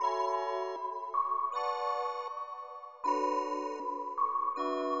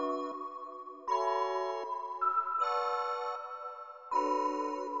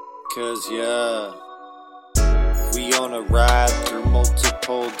Cause yeah, we on a ride through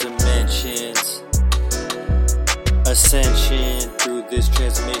multiple dimensions. Ascension through this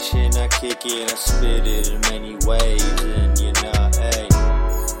transmission. I kick it, I spit it in many ways. And you know, hey,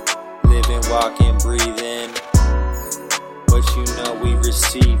 living, walking, breathing. What you know we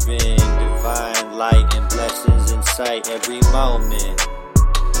receiving. Divine light and blessings in sight every moment.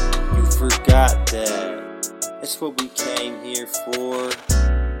 You forgot that. It's what we came here for.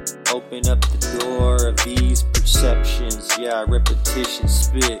 Open up the door of these perceptions. Yeah, repetition,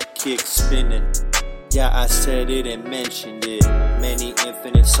 spit, kick, spinning. Yeah, I said it and mentioned it. Many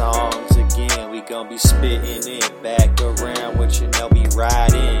infinite songs again. We gon' be spitting it back around what you know we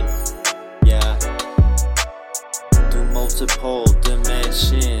riding. Yeah, through multiple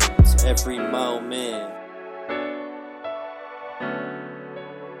dimensions every moment.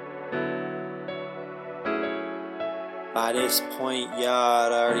 By this point,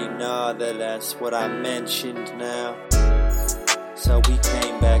 y'all already know that that's what I mentioned now. So we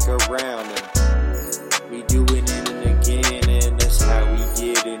came back around and we doing it again, and that's how we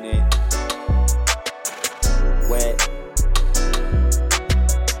getting it. Wet,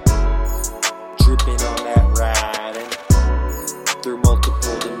 dripping on that ride, and through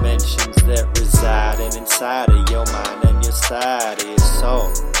multiple dimensions that residing inside of your mind and your side of your soul.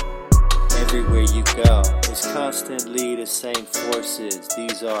 Everywhere you go, it's constantly the same forces.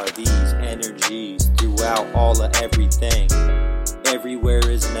 These are these energies throughout all of everything. Everywhere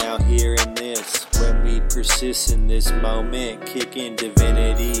is now here in this. When we persist in this moment, kick in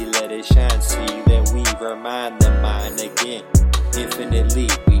divinity, let it shine. See that we remind the mind again. Infinitely,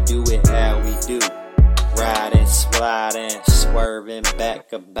 we do it how we do. Riding, sliding, swerving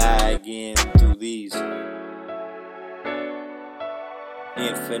back up by again through these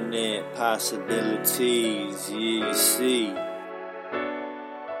infinite possibilities. Yeah, you see,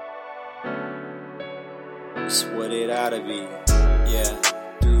 it's what it ought to be. Yeah,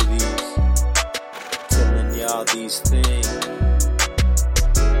 through these, telling y'all these things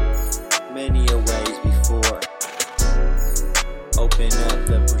many a ways before. Open up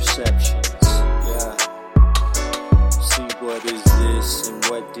the perceptions. Yeah, see what is this and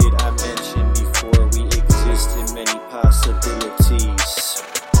what did I mention before? We exist in many possibilities.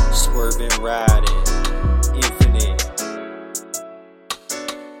 Swerving, riding, infinite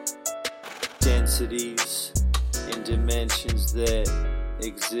densities and dimensions that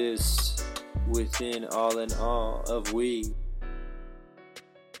exist within all in all of we.